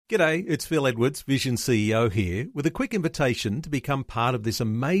G'day, it's Phil Edwards, Vision CEO here, with a quick invitation to become part of this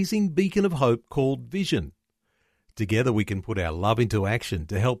amazing beacon of hope called Vision. Together we can put our love into action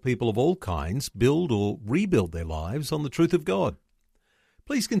to help people of all kinds build or rebuild their lives on the truth of God.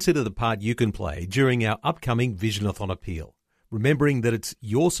 Please consider the part you can play during our upcoming Visionathon appeal, remembering that it's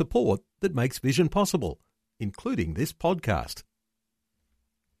your support that makes Vision possible, including this podcast.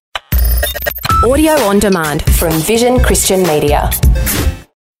 Audio on demand from Vision Christian Media.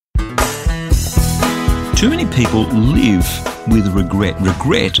 Too many people live with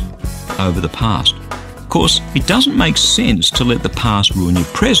regret over the past. Of course, it doesn't make sense to let the past ruin your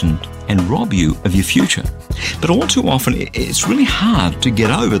present and rob you of your future. But all too often, it's really hard to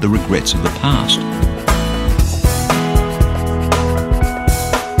get over the regrets of the past.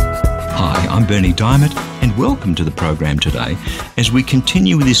 Hi, I'm Bernie Diamond, and welcome to the program today as we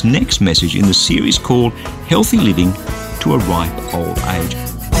continue with this next message in the series called Healthy Living to a Ripe Old Age.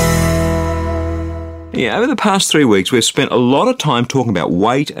 Yeah, over the past 3 weeks, we've spent a lot of time talking about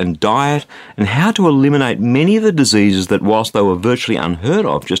weight and diet and how to eliminate many of the diseases that, whilst they were virtually unheard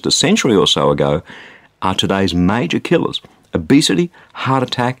of just a century or so ago, are today's major killers: obesity, heart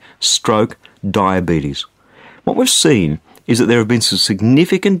attack, stroke, diabetes. What we've seen is that there have been some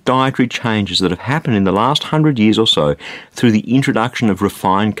significant dietary changes that have happened in the last 100 years or so through the introduction of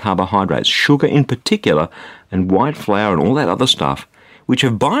refined carbohydrates, sugar in particular, and white flour and all that other stuff, which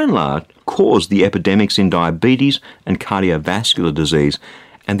have by and large caused the epidemics in diabetes and cardiovascular disease.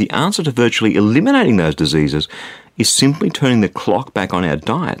 And the answer to virtually eliminating those diseases is simply turning the clock back on our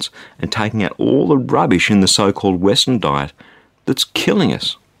diets and taking out all the rubbish in the so-called Western diet that's killing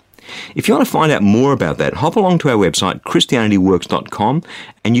us. If you want to find out more about that, hop along to our website, christianityworks.com,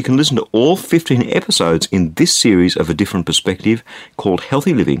 and you can listen to all 15 episodes in this series of a different perspective called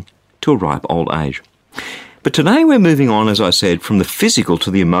Healthy Living to a Ripe Old Age. But today we're moving on, as I said, from the physical to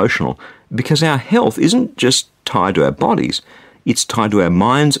the emotional, because our health isn't just tied to our bodies, it's tied to our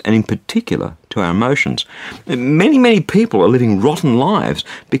minds and in particular to our emotions. Many people are living rotten lives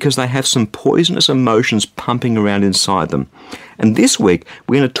because they have some poisonous emotions pumping around inside them. And this week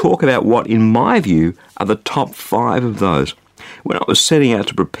we're going to talk about what, in my view, are the top 5 of those. When I was setting out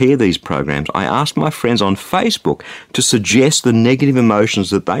to prepare these programs, I asked my friends on Facebook to suggest the negative emotions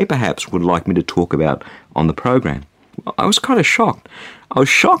that they perhaps would like me to talk about on the program. I was kind of shocked. I was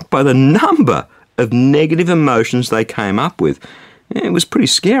shocked by the number of negative emotions they came up with. It was pretty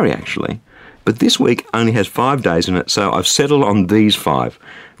scary, actually. But this week only has 5 days in it, so I've settled on these 5: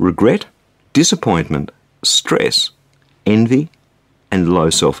 regret, disappointment, stress, envy, and low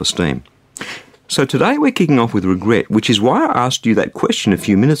self-esteem. So today we're kicking off with regret, which is why I asked you that question a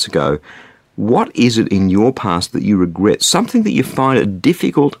few minutes ago. What is it in your past that you regret? Something that you find it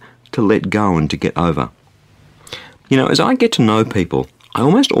difficult to let go and to get over? You know, as I get to know people, I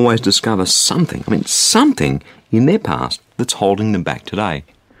almost always discover something in their past that's holding them back today.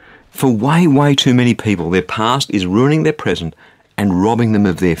 For way too many people, their past is ruining their present and robbing them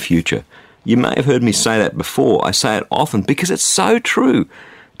of their future. You may have heard me say that before. I say it often because it's so true.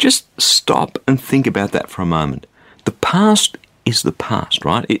 Just stop and think about that for a moment. The past is the past,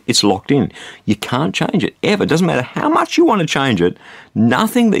 right? It's locked in. You can't change it, ever. It doesn't matter how much you want to change it.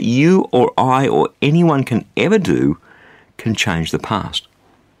 Nothing that you or I or anyone can ever do can change the past.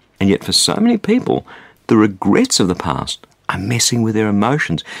 And yet for so many people, the regrets of the past are messing with their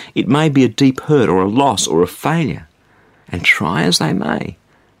emotions. It may be a deep hurt or a loss or a failure. And try as they may,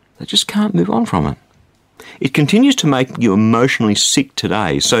 they just can't move on from it. It continues to make you emotionally sick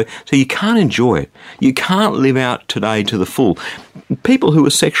today, so you can't enjoy it. You can't live out today to the full. People who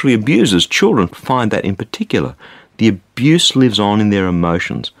are sexually abused as children find that in particular. The abuse lives on in their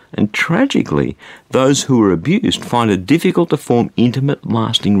emotions, and tragically, those who are abused find it difficult to form intimate,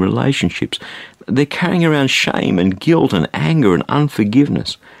 lasting relationships. They're carrying around shame and guilt and anger and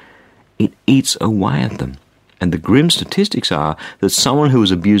unforgiveness. It eats away at them. And the grim statistics are that someone who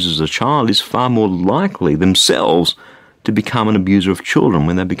was abused as a child is far more likely themselves to become an abuser of children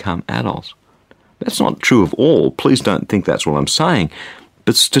when they become adults. That's not true of all. Please don't think that's what I'm saying.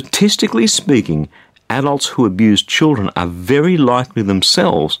 But statistically speaking, adults who abuse children are very likely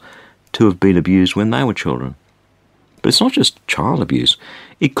themselves to have been abused when they were children. But it's not just child abuse.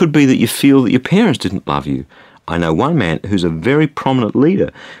 It could be that you feel that your parents didn't love you. I know one man who's a very prominent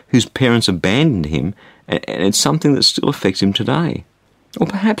leader whose parents abandoned him, and it's something that still affects him today. Or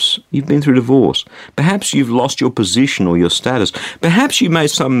perhaps you've been through divorce. Perhaps you've lost your position or your status. Perhaps you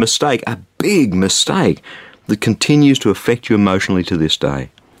made some mistake, a big mistake, that continues to affect you emotionally to this day.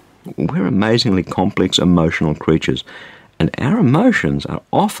 We're amazingly complex emotional creatures, and our emotions are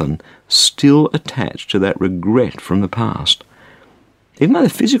often still attached to that regret from the past. Even though the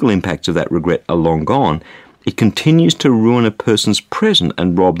physical impacts of that regret are long gone, it continues to ruin a person's present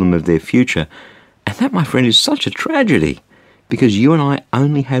and rob them of their future. And that, my friend, is such a tragedy, because you and I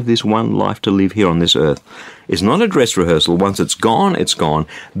only have this one life to live here on this earth. It's not a dress rehearsal. Once it's gone, it's gone.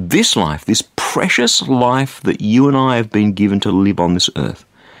 This life, this precious life that you and I have been given to live on this earth.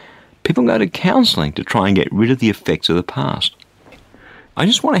 People go to counselling to try and get rid of the effects of the past. I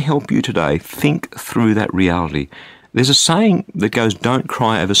just want to help you today think through that reality. There's a saying that goes, don't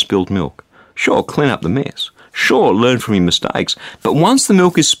cry over spilled milk. Sure, clean up the mess. Sure, learn from your mistakes. But once the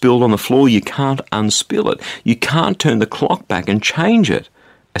milk is spilled on the floor, you can't unspill it. You can't turn the clock back and change it,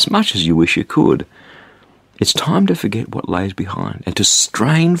 as much as you wish you could. It's time to forget what lays behind and to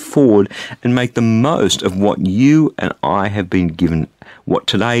strain forward and make the most of what you and I have been given, what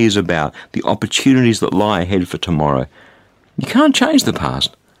today is about, the opportunities that lie ahead for tomorrow. You can't change the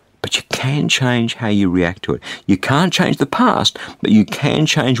past, but you can change how you react to it. You can't change the past, but you can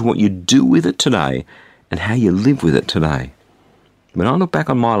change what you do with it today and how you live with it today. When I look back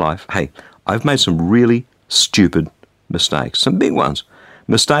on my life, hey, I've made some really stupid mistakes, some big ones.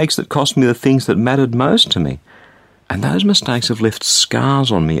 Mistakes that cost me the things that mattered most to me. And those mistakes have left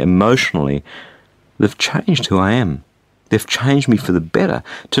scars on me emotionally. They've changed who I am. They've changed me for the better.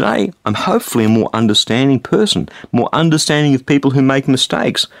 Today, I'm hopefully a more understanding person, more understanding of people who make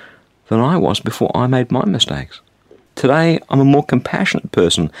mistakes than I was before I made my mistakes. Today, I'm a more compassionate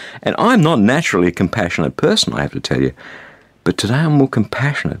person, and I'm not naturally a compassionate person, I have to tell you. But today I'm more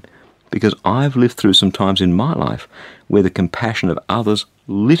compassionate because I've lived through some times in my life where the compassion of others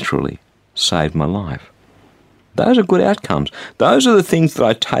literally saved my life. Those are good outcomes. Those are the things that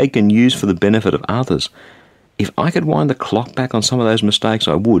I take and use for the benefit of others. If I could wind the clock back on some of those mistakes,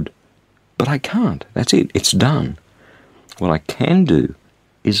 I would. But I can't. That's it. It's done. What I can do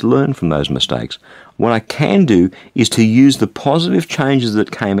is learn from those mistakes. What I can do is to use the positive changes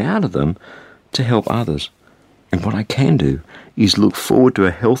that came out of them to help others. And what I can do is look forward to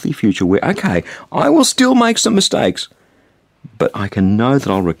a healthy future where, okay, I will still make some mistakes, but I can know that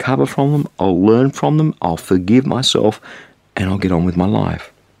I'll recover from them, I'll learn from them, I'll forgive myself, and I'll get on with my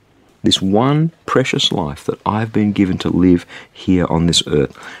life. This one precious life that I've been given to live here on this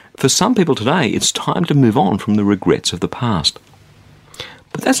earth. For some people today, it's time to move on from the regrets of the past.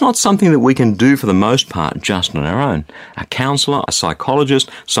 But that's not something that we can do for the most part just on our own. A counsellor, a psychologist,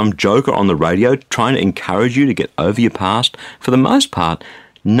 some joker on the radio trying to encourage you to get over your past, for the most part,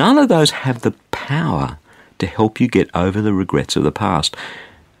 none of those have the power to help you get over the regrets of the past.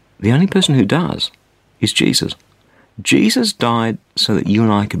 The only person who does is Jesus. Jesus died so that you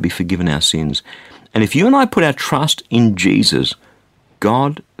and I could be forgiven our sins. And if you and I put our trust in Jesus,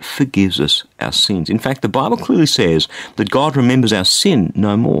 God forgives us our sins. In fact, the Bible clearly says that God remembers our sin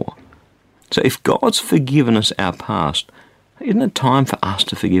no more. So if God's forgiven us our past, isn't it time for us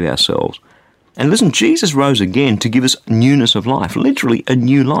to forgive ourselves? And listen, Jesus rose again to give us newness of life, literally a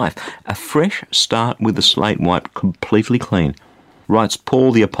new life, a fresh start with the slate wiped completely clean. Writes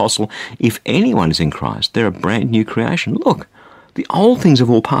Paul the Apostle, if anyone is in Christ, they're a brand new creation. Look, the old things have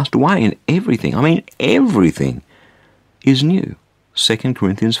all passed away and everything is new. 2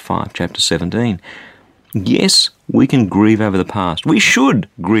 Corinthians 5, chapter 17. Yes, we can grieve over the past. We should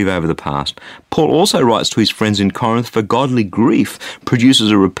grieve over the past. Paul also writes to his friends in Corinth, for godly grief produces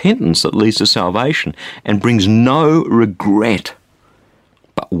a repentance that leads to salvation and brings no regret.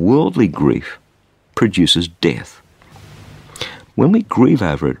 But worldly grief produces death. When we grieve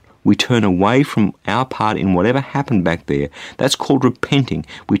over it, we turn away from our part in whatever happened back there. That's called repenting.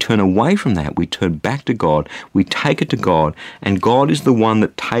 We turn away from that. We turn back to God. We take it to God. And God is the one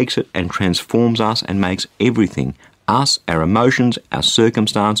that takes it and transforms us and makes everything, us, our emotions, our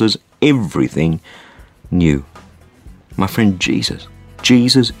circumstances, everything new. My friend, Jesus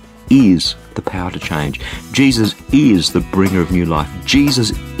is the power to change. Jesus is the bringer of new life.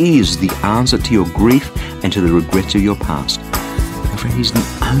 Jesus is the answer to your grief and to the regrets of your past. My friend, he's the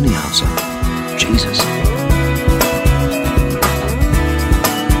only answer. Jesus.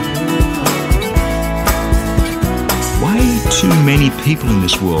 Way too many people in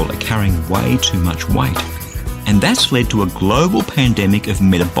this world are carrying way too much weight. And that's led to a global pandemic of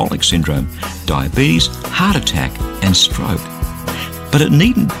metabolic syndrome, diabetes, heart attack, and stroke. But it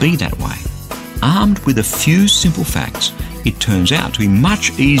needn't be that way. Armed with a few simple facts, it turns out to be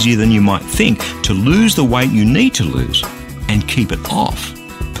much easier than you might think to lose the weight you need to lose and keep it off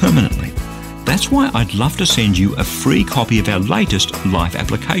permanently. That's why I'd love to send you a free copy of our latest life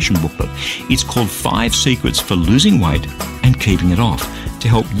application booklet. It's called 5 Secrets for Losing Weight and Keeping It Off, to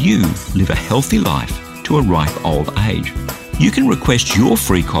help you live a healthy life to a ripe old age. You can request your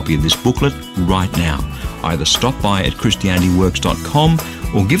free copy of this booklet right now. Either stop by at christianityworks.com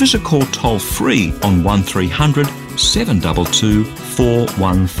or give us a call toll-free on 1300 722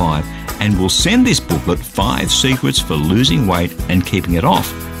 415 and we'll send this booklet, 5 Secrets for Losing Weight and Keeping It Off,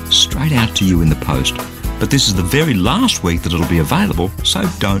 straight out to you in the post. But this is the very last week that it'll be available, so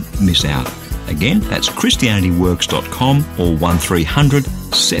don't miss out. Again, that's christianityworks.com or 1300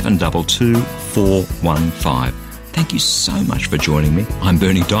 722 415. Thank you so much for joining me. I'm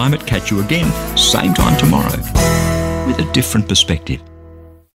Bernie Diamond. Catch you again, same time tomorrow, with a different perspective.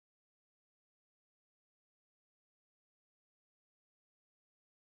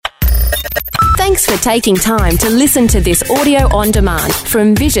 Thanks for taking time to listen to this audio on demand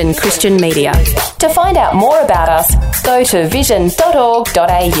from Vision Christian Media. To find out more about us, go to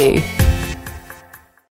vision.org.au.